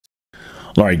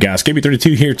All right, guys,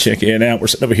 KB32 here. Check it out. We're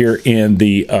sitting over here in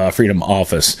the Freedom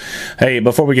Office. Hey,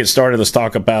 before we get started, let's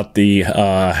talk about the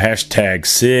hashtag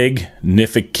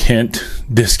significant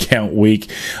discount week.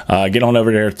 Get on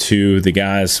over there to the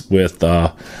guys with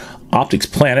Optics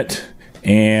Planet,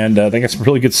 and they got some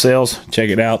really good sales. Check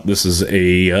it out. This is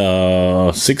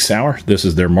a 6 hour. This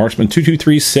is their Marksman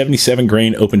 223 77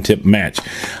 grain open tip match.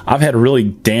 I've had really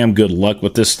damn good luck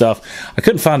with this stuff. I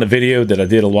couldn't find a video that I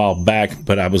did a while back,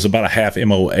 but I was about a half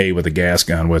MOA with a gas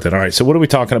gun with it. All right, so what are we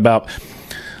talking about?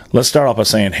 Let's start off by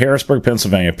saying Harrisburg,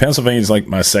 Pennsylvania. Pennsylvania is like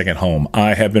my second home.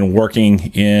 I have been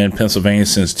working in Pennsylvania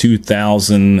since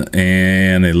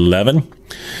 2011.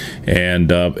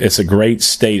 And it's a great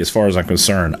state as far as I'm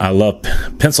concerned. I love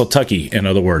Pennsyltucky, in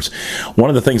other words. One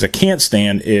of the things I can't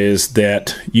stand is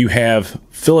that you have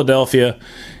Philadelphia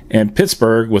and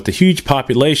Pittsburgh with a huge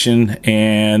population,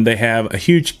 and they have a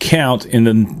huge count in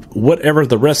whatever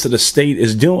the rest of the state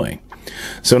is doing.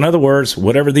 So in other words,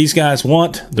 whatever these guys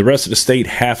want, the rest of the state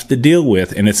have to deal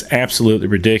with, and it's absolutely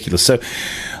ridiculous. So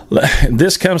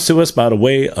this comes to us by the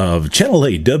way of Channel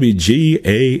 8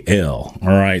 WGAL. All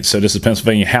right, so this is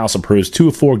Pennsylvania House approves 2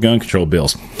 of 4 gun control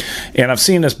bills. And I've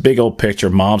seen this big old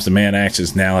picture, Moms Demand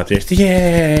Actions Now at this.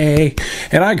 Yay!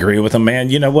 And I agree with them,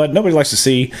 man. You know what? Nobody likes to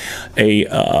see a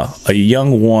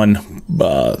young one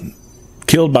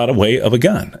killed by the way of a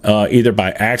gun, either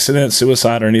by accident,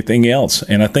 suicide, or anything else.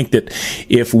 And I think that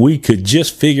if we could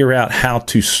just figure out how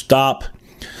to stop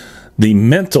the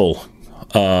mental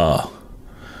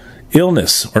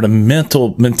illness or the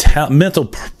mental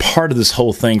part of this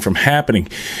whole thing from happening.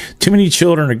 Too many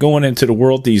children are going into the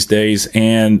world these days,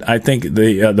 and I think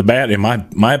the bad, in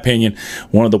my opinion,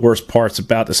 one of the worst parts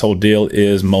about this whole deal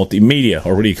is multimedia,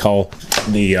 or what do you call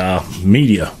the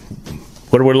media?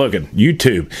 What are we looking?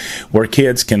 YouTube, where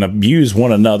kids can abuse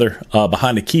one another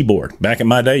behind a keyboard. Back in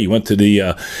my day, you went to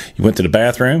the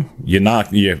bathroom,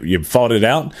 you fought it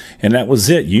out, and that was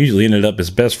it. You usually ended up as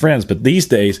best friends. But these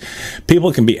days,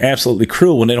 people can be absolutely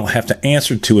cruel when they don't have to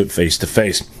answer to it face to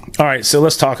face. All right, so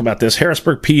let's talk about this.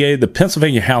 Harrisburg, PA, the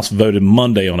Pennsylvania House voted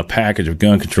Monday on a package of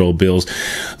gun control bills,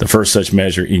 the first such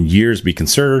measure in years to be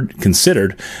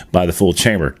considered by the full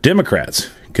chamber. Democrats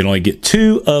can only get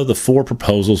 2 of the 4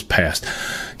 proposals passed.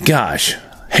 Gosh,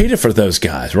 hate it for those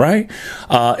guys, right?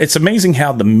 It's amazing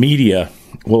how the media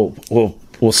will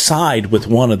side with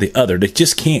one or the other. They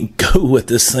just can't go with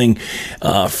this thing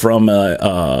from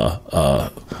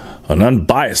an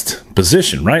unbiased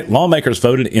position, right? Lawmakers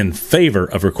voted in favor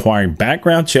of requiring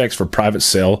background checks for private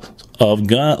sale of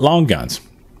long guns.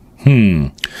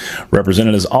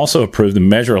 Representatives also approved the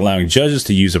measure allowing judges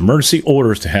to use emergency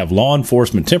orders to have law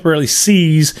enforcement temporarily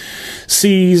seize,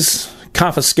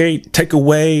 confiscate, take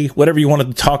away, whatever you want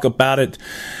to talk about it,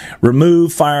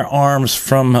 remove firearms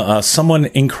from someone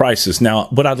in crisis. Now,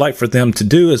 what I'd like for them to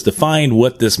do is define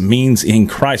what this means in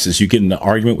crisis. You get in an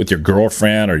argument with your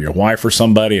girlfriend or your wife or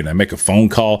somebody, and they make a phone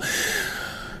call.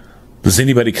 Does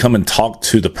anybody come and talk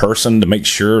to the person to make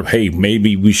sure, hey,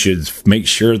 maybe we should make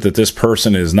sure that this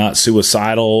person is not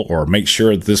suicidal, or make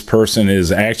sure that this person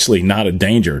is actually not a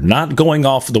danger? Not going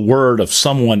off the word of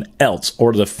someone else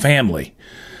or the family.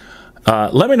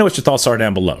 Let me know what your thoughts are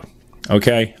down below.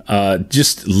 Okay, I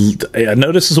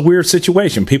know this is a weird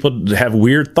situation. People have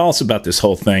weird thoughts about this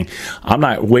whole thing. I'm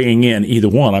not weighing in either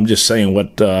one. I'm just saying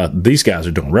what these guys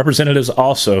are doing. Representatives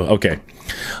also, okay.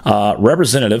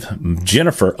 Representative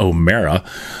Jennifer O'Mara,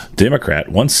 Democrat,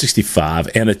 165,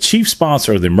 and a chief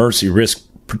sponsor of the Emergency Risk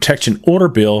Protection Order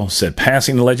Bill, said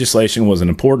passing the legislation was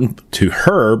important to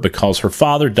her because her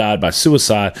father died by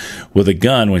suicide with a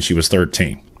gun when she was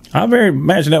 13. I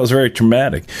imagine that was very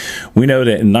traumatic. We know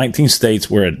that in 19 states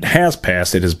where it has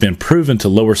passed, it has been proven to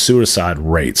lower suicide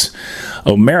rates.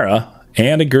 O'Mara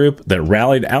and a group that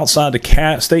rallied outside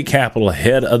the state capitol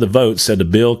ahead of the vote said the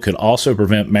bill could also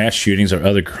prevent mass shootings or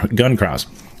other gun crimes.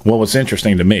 Well, what's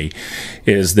interesting to me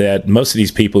is that most of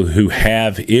these people who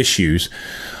have issues,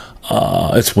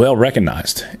 it's well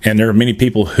recognized, and there are many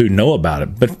people who know about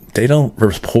it, but they don't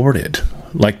report it.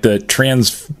 Like the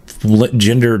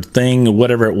transgendered thing,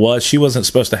 whatever it was, she wasn't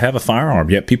supposed to have a firearm,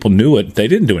 yet people knew it. They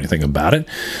didn't do anything about it.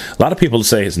 A lot of people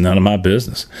say it's none of my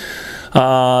business.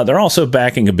 They're also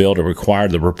backing a bill to require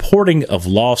the reporting of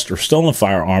lost or stolen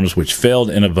firearms, which failed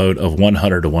in a vote of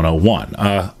 100 to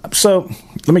 101. So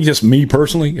let me just, me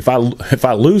personally, if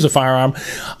I lose a firearm,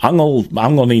 I'm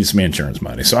gonna need some insurance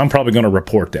money. So I'm probably gonna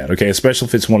report that, okay? Especially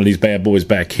if it's one of these bad boys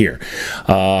back here.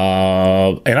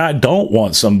 And I don't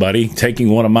want somebody taking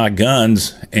one of my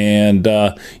guns and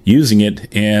using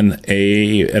it in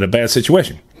a bad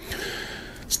situation.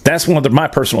 That's one of my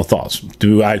personal thoughts.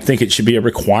 Do I think it should be a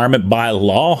requirement by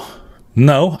law?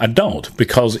 No, I don't.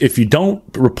 Because if you don't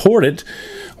report it,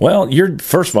 well,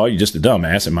 first of all, you're just a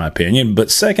dumbass, in my opinion. But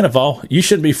second of all, you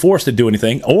shouldn't be forced to do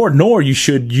anything, nor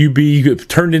should you be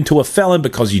turned into a felon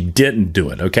because you didn't do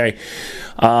it. Okay.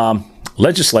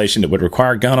 Legislation that would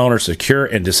require gun owners to secure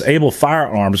and disable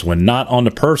firearms when not on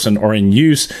the person or in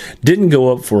use didn't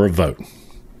go up for a vote.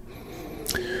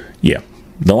 Yeah.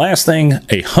 The last thing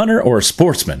a hunter or a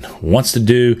sportsman wants to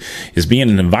do is be in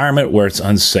an environment where it's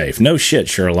unsafe. No shit,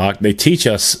 Sherlock. They teach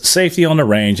us safety on the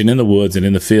range and in the woods and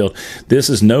in the field.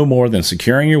 This is no more than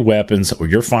securing your weapons or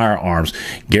your firearms.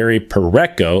 Gary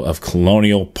Parecko of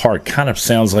Colonial Park kind of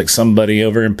sounds like somebody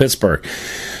over in Pittsburgh.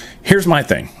 Here's my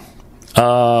thing.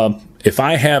 If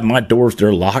I have my doors,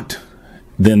 they're locked,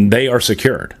 then they are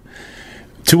secured.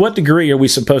 To what degree are we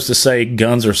supposed to say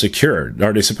guns are secured?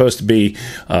 Are they supposed to be,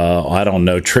 I don't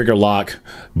know, trigger lock,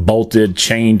 bolted,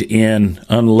 chained in,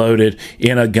 unloaded,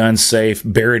 in a gun safe,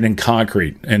 buried in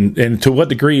concrete? And to what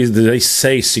degree do they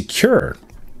say secure?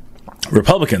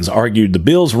 Republicans argued the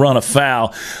bills run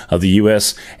afoul of the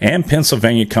U.S. and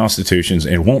Pennsylvania constitutions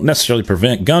and won't necessarily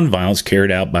prevent gun violence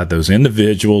carried out by those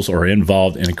individuals or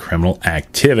involved in criminal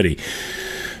activity.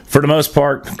 For the most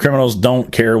part, criminals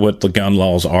don't care what the gun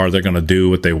laws are. They're going to do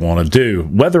what they want to do.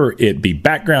 Whether it be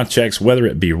background checks, whether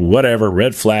it be whatever,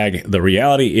 red flag, the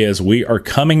reality is we are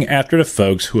coming after the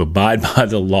folks who abide by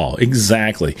the law.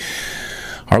 Exactly.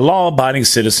 Our law-abiding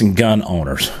citizen gun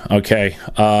owners. Okay.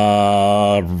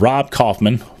 Rob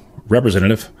Kaufman,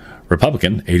 Representative,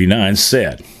 Republican, 89,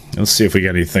 said, let's see if we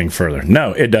got anything further.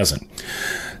 No, it doesn't.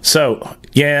 So,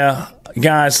 yeah,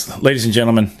 guys, ladies and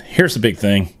gentlemen, here's the big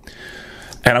thing.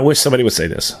 And I wish somebody would say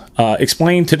this.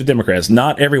 Explain to the Democrats,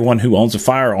 not everyone who owns a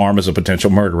firearm is a potential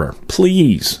murderer.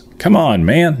 Please. Come on,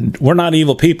 man. We're not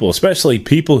evil people, especially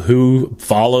people who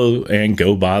follow and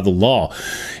go by the law.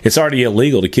 It's already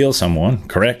illegal to kill someone,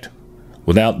 correct?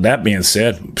 Without that being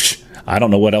said, I don't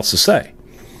know what else to say.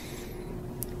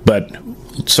 But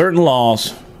certain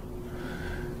laws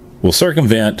will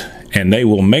circumvent, and they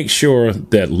will make sure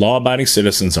that law-abiding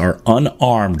citizens are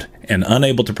unarmed and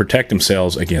unable to protect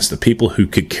themselves against the people who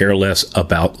could care less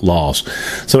about laws.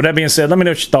 So with that being said, let me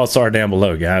know what your thoughts are down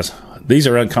below, guys. These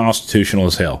are unconstitutional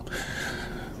as hell.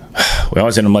 We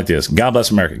always end them like this. God bless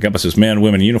America. God bless us men and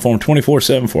women in uniform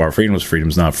 24/7 for our freedoms.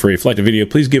 Freedom's not free. If you like the video,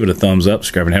 please give it a thumbs up.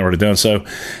 Subscribe and have already done so.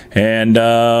 And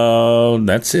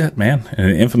that's it, man. And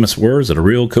the infamous words of the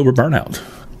real Cobra Burnout.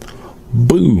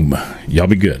 Boom. Y'all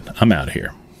be good. I'm out of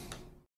here.